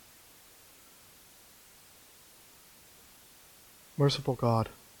Merciful God,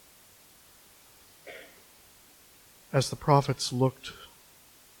 as the prophets looked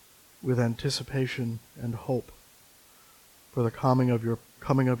with anticipation and hope for the coming of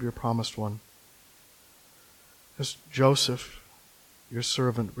your promised one, as Joseph, your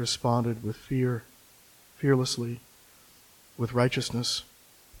servant, responded with fearlessly, with righteousness,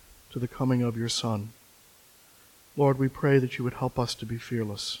 to the coming of your Son, Lord, we pray that you would help us to be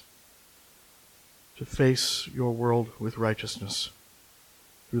fearless, to face your world with righteousness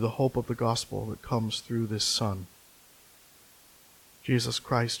through the hope of the gospel that comes through this Son, Jesus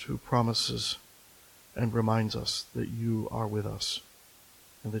Christ, who promises and reminds us that you are with us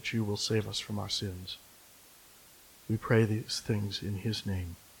and that you will save us from our sins. We pray these things in his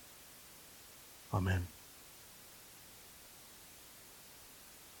name. Amen.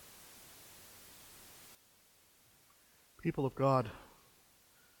 People of God,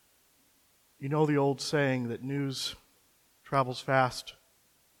 you know the old saying that news travels fast,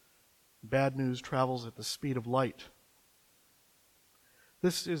 bad news travels at the speed of light.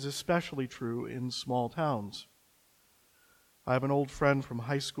 This is especially true in small towns. I have an old friend from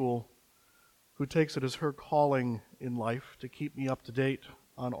high school who takes it as her calling in life to keep me up to date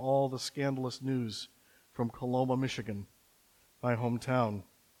on all the scandalous news from Coloma, Michigan, my hometown.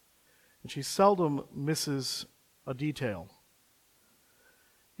 And she seldom misses a detail.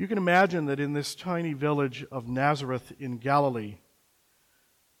 You can imagine that in this tiny village of Nazareth in Galilee,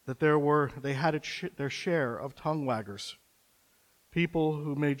 that they had their share of tongue waggers, people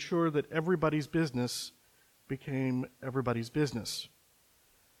who made sure that everybody's business became everybody's business.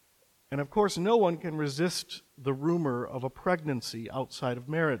 And of course, no one can resist the rumor of a pregnancy outside of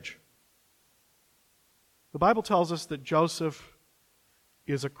marriage. The Bible tells us that Joseph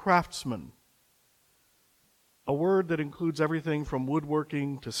is a craftsman, a word that includes everything from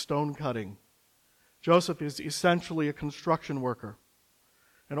woodworking to stone cutting. Joseph is essentially a construction worker.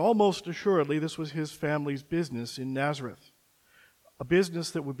 And almost assuredly, this was his family's business in Nazareth, a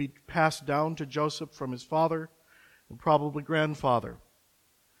business that would be passed down to Joseph from his father and probably grandfather.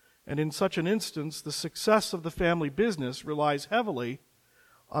 And in such an instance, the success of the family business relies heavily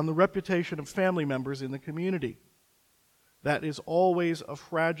on the reputation of family members in the community. That is always a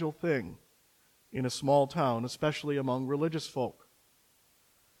fragile thing in a small town, especially among religious folk.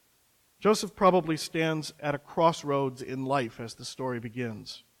 Joseph probably stands at a crossroads in life as the story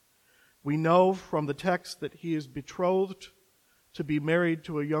begins. We know from the text that he is betrothed to be married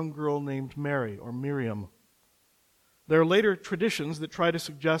to a young girl named Mary or Miriam. There are later traditions that try to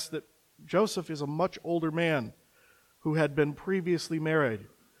suggest that Joseph is a much older man who had been previously married,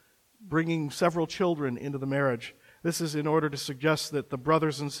 bringing several children into the marriage. This is in order to suggest that the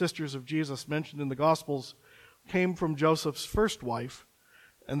brothers and sisters of Jesus mentioned in the Gospels came from Joseph's first wife,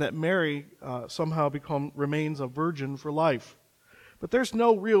 and that Mary somehow remains a virgin for life. But there's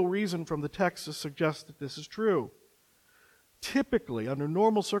no real reason from the text to suggest that this is true. Typically, under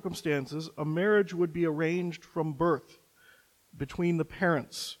normal circumstances, a marriage would be arranged from birth between the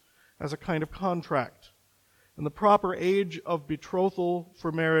parents as a kind of contract. And the proper age of betrothal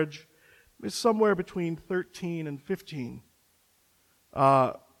for marriage is somewhere between 13 and 15.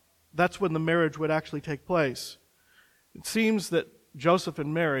 That's when the marriage would actually take place. It seems that Joseph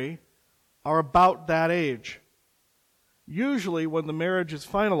and Mary are about that age. Usually, when the marriage is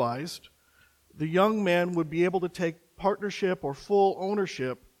finalized, the young man would be able to take partnership or full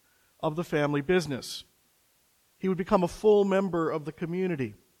ownership of the family business. He would become a full member of the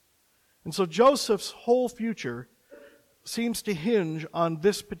community. And so Joseph's whole future seems to hinge on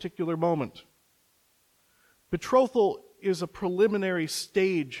this particular moment. Betrothal is a preliminary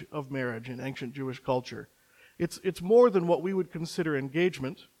stage of marriage in ancient Jewish culture. It's more than what we would consider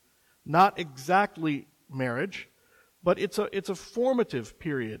engagement, not exactly marriage, but it's a formative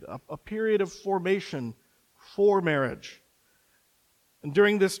period, a period of formation for marriage. And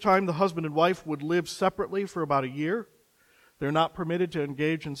during this time, the husband and wife would live separately for about a year. They're not permitted to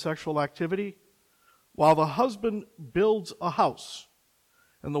engage in sexual activity, while the husband builds a house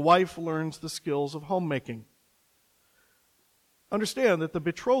and the wife learns the skills of homemaking. Understand that the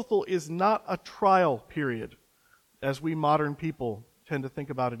betrothal is not a trial period, as we modern people tend to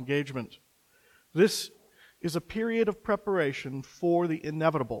think about engagement. This is a period of preparation for the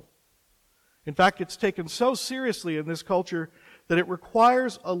inevitable. In fact, it's taken so seriously in this culture that it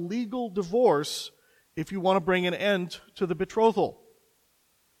requires a legal divorce if you want to bring an end to the betrothal.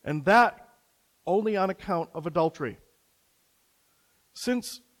 And that only on account of adultery.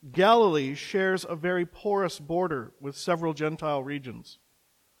 Since Galilee shares a very porous border with several Gentile regions,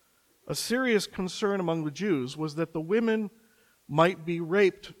 a serious concern among the Jews was that the women might be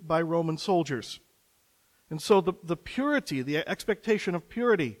raped by Roman soldiers. And so the purity, the expectation of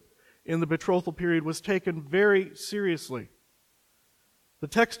purity in the betrothal period was taken very seriously. The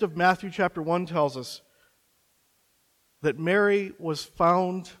text of Matthew chapter 1 tells us that Mary was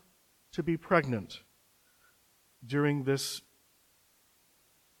found to be pregnant during this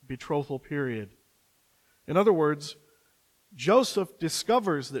betrothal period. In other words, Joseph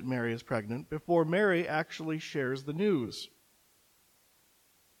discovers that Mary is pregnant before Mary actually shares the news.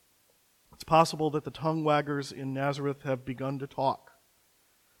 It's possible that the tongue waggers in Nazareth have begun to talk.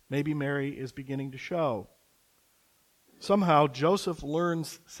 Maybe Mary is beginning to show. Somehow Joseph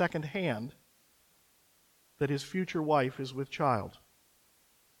learns secondhand that his future wife is with child.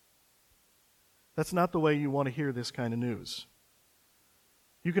 That's not the way you want to hear this kind of news.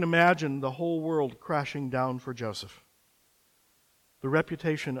 You can imagine the whole world crashing down for Joseph. The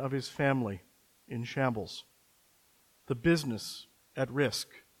reputation of his family in shambles. The business at risk.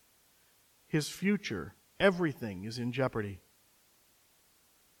 His future, everything is in jeopardy.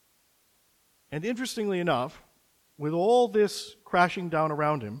 And interestingly enough, with all this crashing down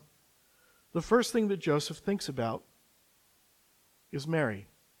around him, the first thing that Joseph thinks about is Mary.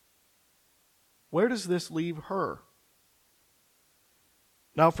 Where does this leave her?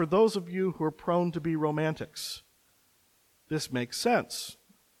 Now, for those of you who are prone to be romantics, this makes sense.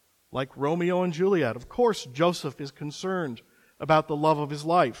 Like Romeo and Juliet, of course Joseph is concerned about the love of his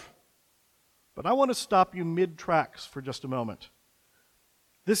life. But I want to stop you mid-tracks for just a moment.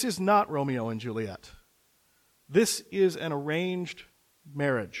 This is not Romeo and Juliet. This is an arranged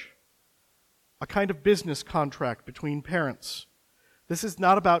marriage, a kind of business contract between parents. This is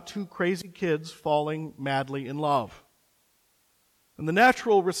not about two crazy kids falling madly in love. And the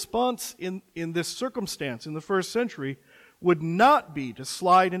natural response in this circumstance in the first century would not be to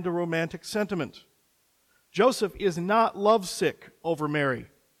slide into romantic sentiment. Joseph is not lovesick over Mary,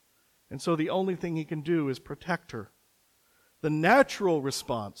 and so the only thing he can do is protect her. The natural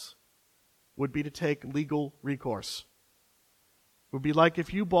response would be to take legal recourse. It would be like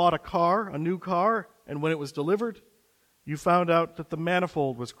if you bought a new car, and when it was delivered, you found out that the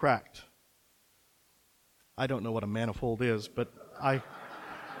manifold was cracked. I don't know what a manifold is, but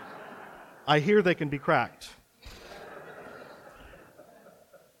I hear they can be cracked.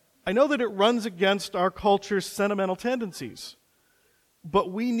 I know that it runs against our culture's sentimental tendencies,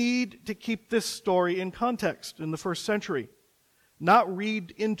 but we need to keep this story in context in the first century, not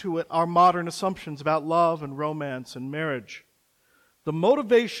read into it our modern assumptions about love and romance and marriage. The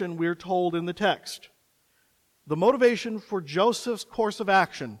motivation we're told in the text, the motivation for Joseph's course of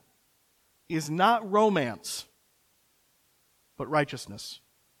action is not romance, but righteousness.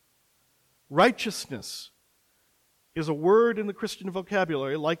 Righteousness is a word in the Christian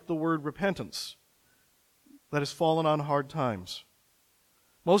vocabulary, like the word repentance, that has fallen on hard times.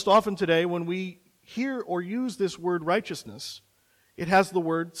 Most often today, when we hear or use this word righteousness, it has the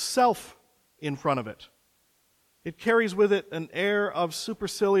word self in front of it. It carries with it an air of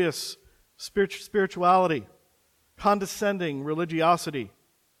supercilious spirituality, condescending religiosity.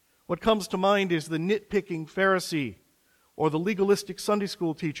 What comes to mind is the nitpicking Pharisee or the legalistic Sunday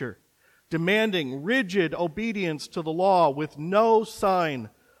school teacher, demanding rigid obedience to the law with no sign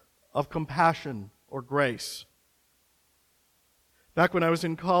of compassion or grace. Back when I was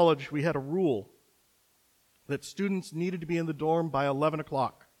in college, we had a rule that students needed to be in the dorm by 11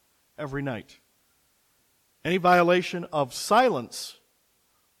 o'clock every night. Any violation of silence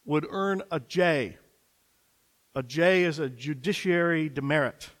would earn a J. A J is a judiciary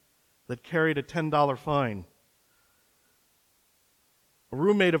demerit that carried a $10 fine. A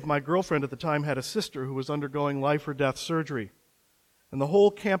roommate of my girlfriend at the time had a sister who was undergoing life or death surgery, and the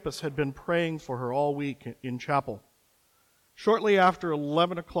whole campus had been praying for her all week in chapel. Shortly after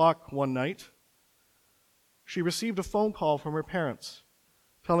 11 o'clock one night, she received a phone call from her parents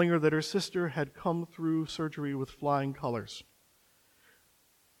telling her that her sister had come through surgery with flying colors.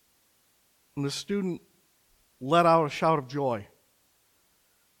 And the student let out a shout of joy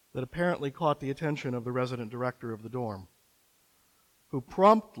that apparently caught the attention of the resident director of the dorm, who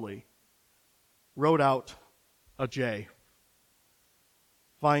promptly wrote out a J,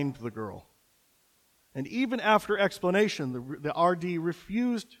 fined the girl. And even after explanation, the RD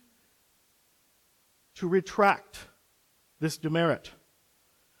refused to retract this demerit.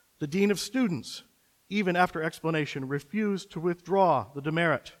 The dean of students, even after explanation, refused to withdraw the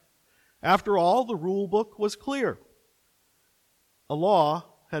demerit. After all, the rule book was clear. A law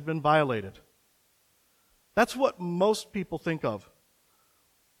had been violated. That's what most people think of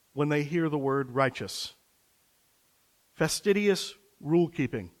when they hear the word righteous. Fastidious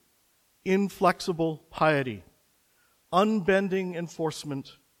rule-keeping, inflexible piety, unbending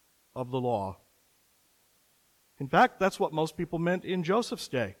enforcement of the law. In fact, that's what most people meant in Joseph's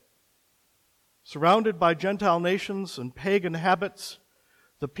day. Surrounded by Gentile nations and pagan habits,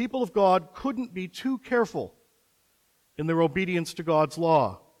 the people of God couldn't be too careful in their obedience to God's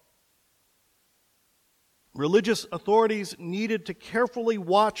law. Religious authorities needed to carefully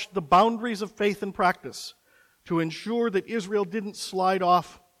watch the boundaries of faith and practice to ensure that Israel didn't slide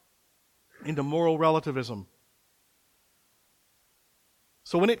off into moral relativism.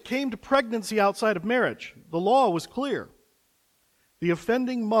 So when it came to pregnancy outside of marriage, the law was clear. The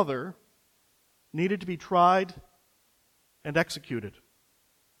offending mother needed to be tried and executed,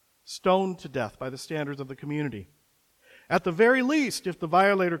 stoned to death by the standards of the community. At the very least, if the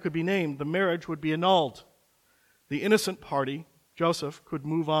violator could be named, the marriage would be annulled. The innocent party, Joseph, could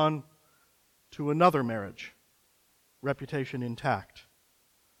move on to another marriage, reputation intact.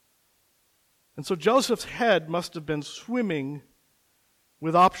 And so Joseph's head must have been swimming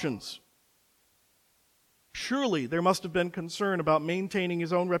with options. Surely there must have been concern about maintaining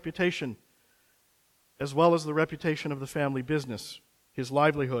his own reputation, as well as the reputation of the family business, his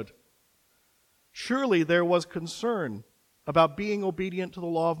livelihood. Surely there was concern about being obedient to the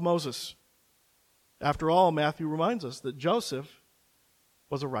law of Moses. After all, Matthew reminds us that Joseph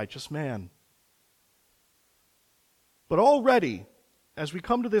was a righteous man. But already, as we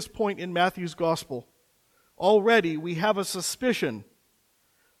come to this point in Matthew's gospel, already we have a suspicion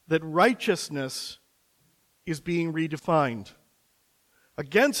that righteousness is being redefined.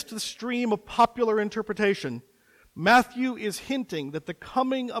 Against the stream of popular interpretation, Matthew is hinting that the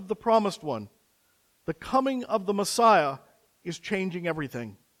coming of the promised one, the coming of the Messiah, is changing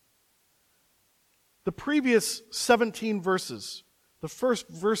everything. The previous 17 verses, the first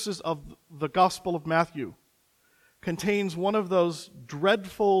verses of the Gospel of Matthew, contains one of those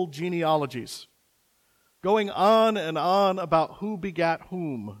dreadful genealogies, going on and on about who begat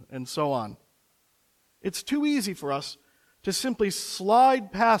whom and so on. It's too easy for us to simply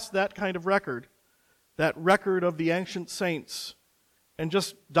slide past that kind of record, that record of the ancient saints, and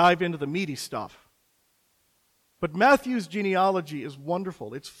just dive into the meaty stuff. But Matthew's genealogy is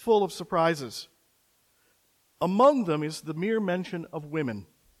wonderful. It's full of surprises. Among them is the mere mention of women.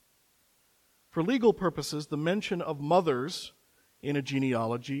 For legal purposes, the mention of mothers in a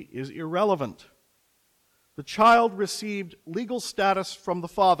genealogy is irrelevant. The child received legal status from the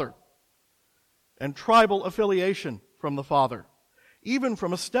father and tribal affiliation from the father, even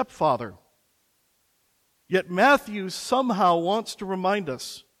from a stepfather. Yet Matthew somehow wants to remind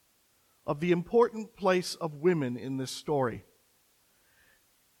us of the important place of women in this story.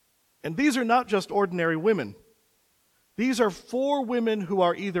 And these are not just ordinary women. These are 4 women who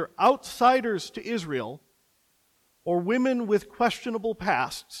are either outsiders to Israel or women with questionable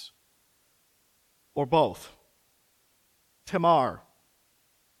pasts, or both. Tamar,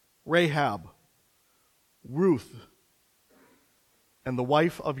 Rahab, Ruth, and the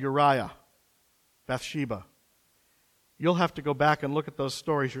wife of Uriah, Bathsheba. You'll have to go back and look at those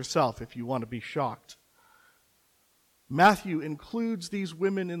stories yourself if you want to be shocked. Matthew includes these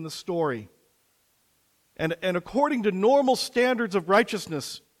women in the story. And according to normal standards of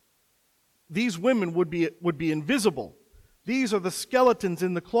righteousness, these women would be invisible. These are the skeletons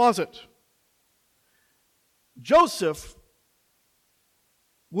in the closet. Joseph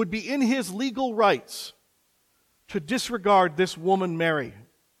would be in his legal rights to disregard this woman Mary,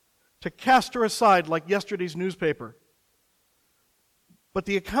 to cast her aside like yesterday's newspaper. But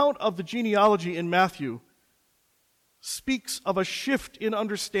the account of the genealogy in Matthew speaks of a shift in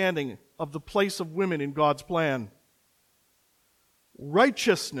understanding of the place of women in God's plan.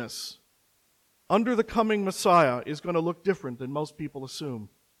 Righteousness under the coming Messiah is going to look different than most people assume.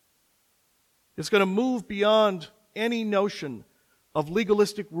 It's going to move beyond any notion of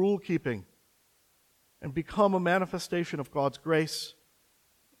legalistic rule-keeping and become a manifestation of God's grace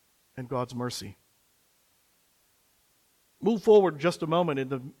and God's mercy. Move forward just a moment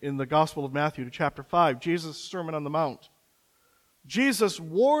in the Gospel of Matthew to chapter 5, Jesus' Sermon on the Mount. Jesus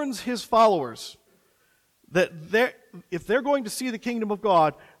warns his followers that if they're going to see the kingdom of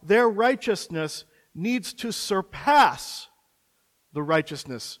God, their righteousness needs to surpass the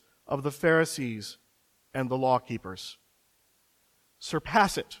righteousness of the Pharisees and the law keepers.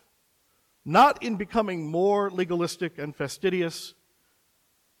 Surpass it. Not in becoming more legalistic and fastidious,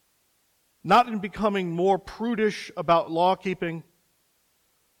 not in becoming more prudish about law keeping,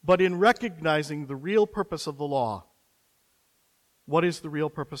 but in recognizing the real purpose of the law. What is the real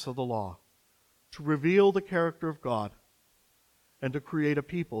purpose of the law? To reveal the character of God and to create a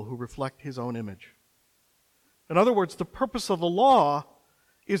people who reflect His own image. In other words, the purpose of the law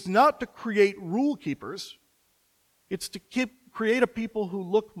is not to create rule keepers. It's to create a people who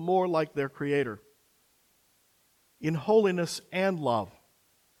look more like their Creator. in holiness and love,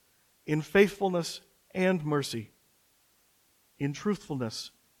 in faithfulness and mercy, in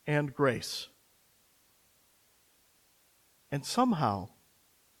truthfulness and grace. And somehow,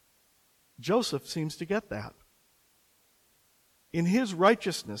 Joseph seems to get that. In his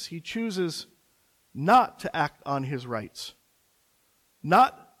righteousness, he chooses not to act on his rights,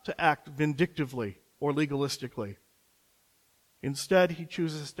 not to act vindictively or legalistically. Instead, he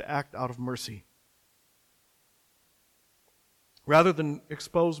chooses to act out of mercy. Rather than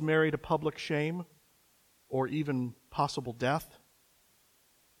expose Mary to public shame or even possible death,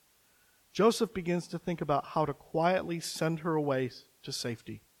 Joseph begins to think about how to quietly send her away to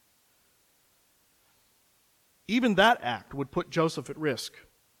safety. Even that act would put Joseph at risk.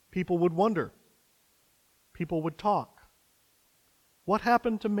 People would wonder. People would talk. What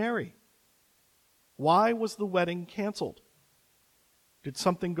happened to Mary? Why was the wedding canceled? Did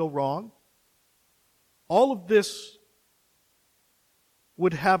something go wrong? All of this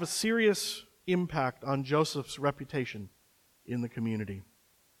would have a serious impact on Joseph's reputation in the community.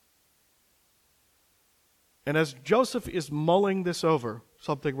 And as Joseph is mulling this over,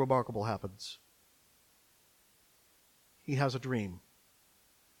 something remarkable happens. He has a dream.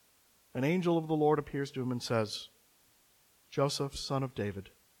 An angel of the Lord appears to him and says, "Joseph, son of David,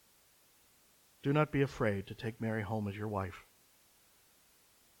 do not be afraid to take Mary home as your wife,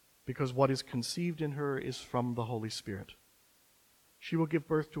 because what is conceived in her is from the Holy Spirit. She will give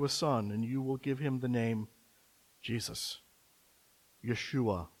birth to a son, and you will give him the name Jesus,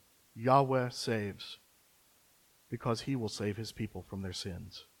 Yeshua, Yahweh saves, because he will save his people from their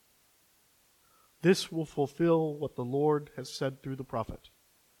sins. This will fulfill what the Lord has said through the prophet.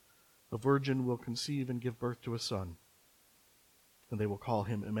 The virgin will conceive and give birth to a son, and they will call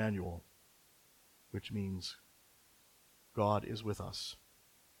him Emmanuel, which means God is with us."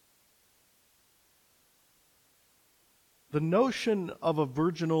 The notion of a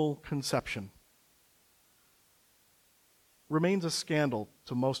virginal conception remains a scandal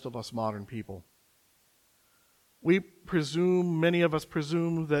to most of us modern people. Many of us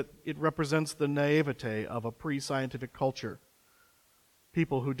presume that it represents the naivete of a pre-scientific culture.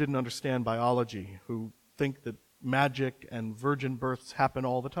 People who didn't understand biology, who think that magic and virgin births happen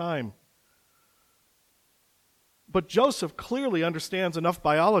all the time. But Joseph clearly understands enough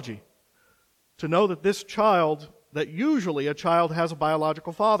biology to know that that usually a child has a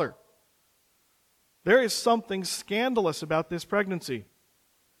biological father. There is something scandalous about this pregnancy.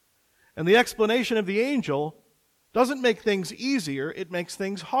 And the explanation of the angel doesn't make things easier, it makes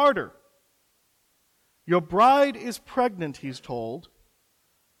things harder. Your bride is pregnant, he's told,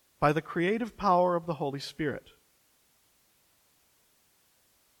 by the creative power of the Holy Spirit.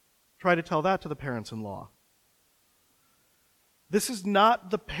 Try to tell that to the parents-in-law. This is not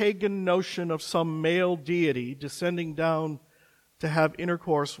the pagan notion of some male deity descending down to have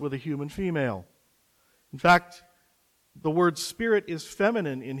intercourse with a human female. In fact, the word spirit is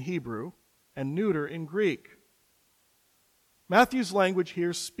feminine in Hebrew and neuter in Greek. Matthew's language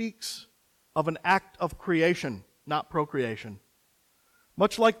here speaks of an act of creation, not procreation.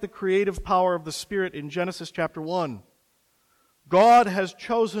 Much like the creative power of the Spirit in Genesis chapter 1, God has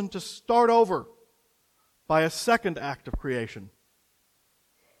chosen to start over by a second act of creation.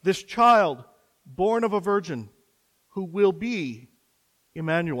 This child, born of a virgin, who will be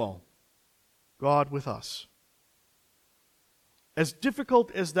Emmanuel, God with us. As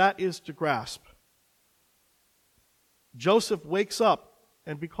difficult as that is to grasp, Joseph wakes up,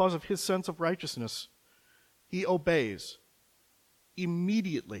 and because of his sense of righteousness, he obeys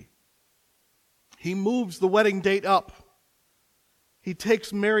immediately. He moves the wedding date up. He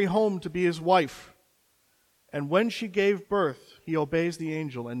takes Mary home to be his wife. And when she gave birth, he obeys the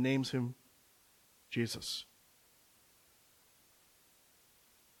angel and names him Jesus.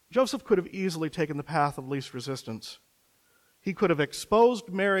 Joseph could have easily taken the path of least resistance. He could have exposed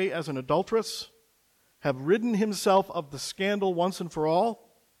Mary as an adulteress, have ridden himself of the scandal once and for all.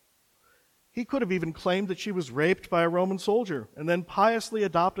 He could have even claimed that she was raped by a Roman soldier and then piously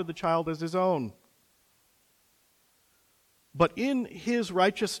adopted the child as his own. But in his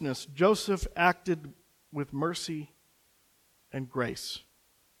righteousness, Joseph acted with mercy and grace.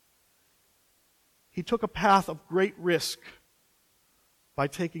 He took a path of great risk by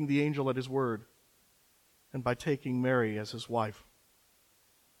taking the angel at his word and by taking Mary as his wife.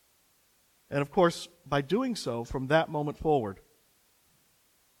 And of course, by doing so, from that moment forward,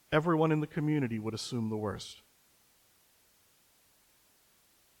 everyone in the community would assume the worst.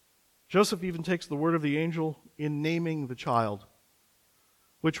 Joseph even takes the word of the angel in naming the child,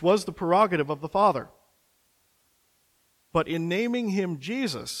 which was the prerogative of the father. But in naming him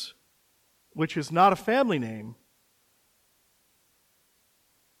Jesus, which is not a family name,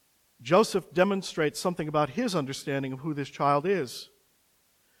 Joseph demonstrates something about his understanding of who this child is.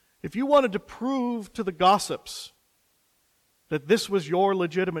 If you wanted to prove to the gossips that this was your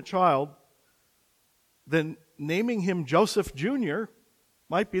legitimate child, then naming him Joseph Jr.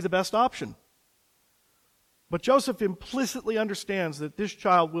 might be the best option. But Joseph implicitly understands that this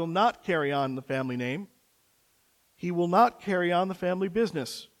child will not carry on the family name. He will not carry on the family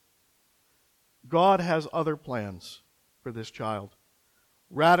business. God has other plans for this child,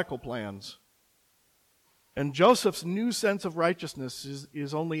 radical plans. And Joseph's new sense of righteousness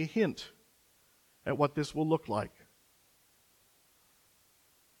is only a hint at what this will look like.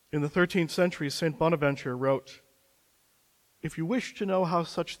 In the 13th century, St. Bonaventure wrote, "If you wish to know how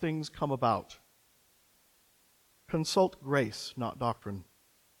such things come about, consult grace, not doctrine.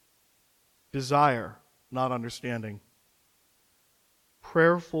 Desire, not understanding.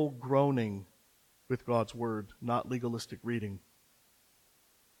 Prayerful groaning with God's word, not legalistic reading.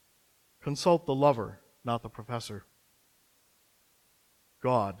 Consult the lover, not the professor.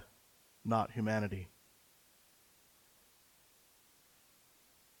 God, not humanity."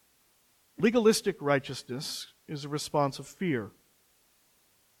 Legalistic righteousness is a response of fear.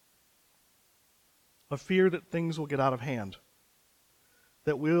 A fear that things will get out of hand,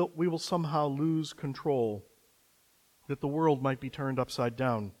 that we will somehow lose control, that the world might be turned upside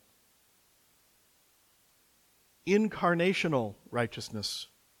down. Incarnational righteousness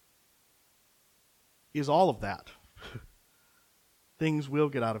is all of that. Things will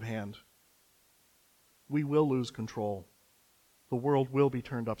get out of hand. We will lose control. The world will be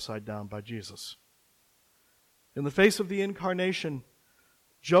turned upside down by Jesus. In the face of the incarnation,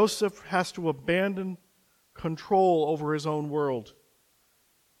 Joseph has to abandon control over his own world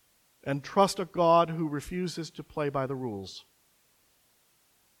and trust a God who refuses to play by the rules.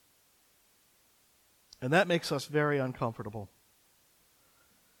 And that makes us very uncomfortable.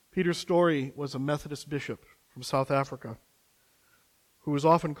 Peter Story was a Methodist bishop from South Africa who was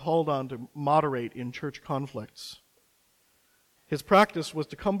often called on to moderate in church conflicts. His practice was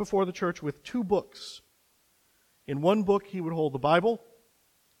to come before the church with two books. In one book he would hold the Bible.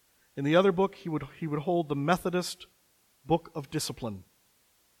 In the other book he would hold the Methodist Book of Discipline.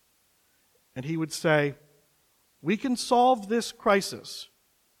 And he would say, "We can solve this crisis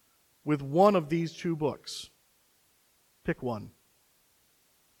with one of these two books. Pick one."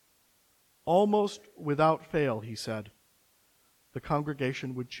 Almost without fail, he said, the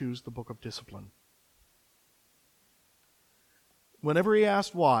congregation would choose the Book of Discipline. Whenever he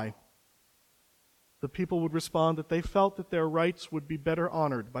asked why, the people would respond that they felt that their rights would be better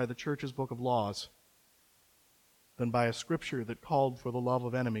honored by the church's book of laws than by a scripture that called for the love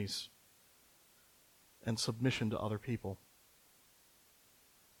of enemies and submission to other people.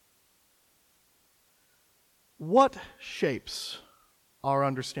 What shapes our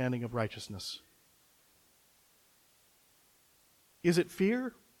understanding of righteousness? Is it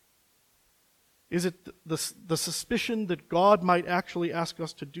fear? Is it the suspicion that God might actually ask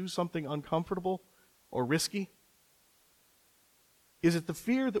us to do something uncomfortable or risky? Is it the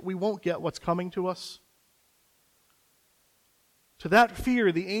fear that we won't get what's coming to us? To that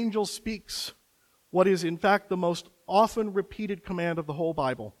fear, the angel speaks what is in fact the most often repeated command of the whole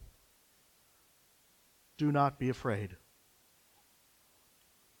Bible. Do not be afraid.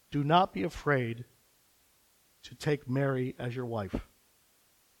 Do not be afraid to take Mary as your wife.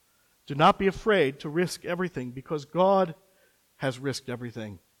 Do not be afraid to risk everything, because God has risked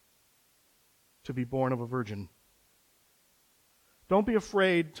everything to be born of a virgin. Don't be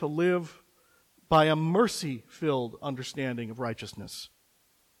afraid to live by a mercy-filled understanding of righteousness,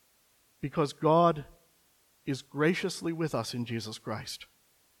 because God is graciously with us in Jesus Christ.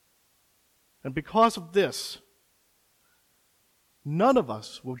 And because of this, none of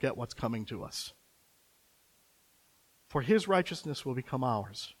us will get what's coming to us, for His righteousness will become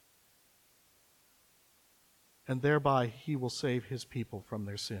ours, and thereby He will save His people from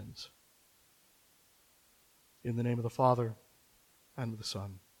their sins. In the name of the Father, and of the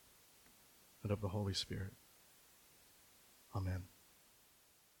Son, and of the Holy Spirit. Amen.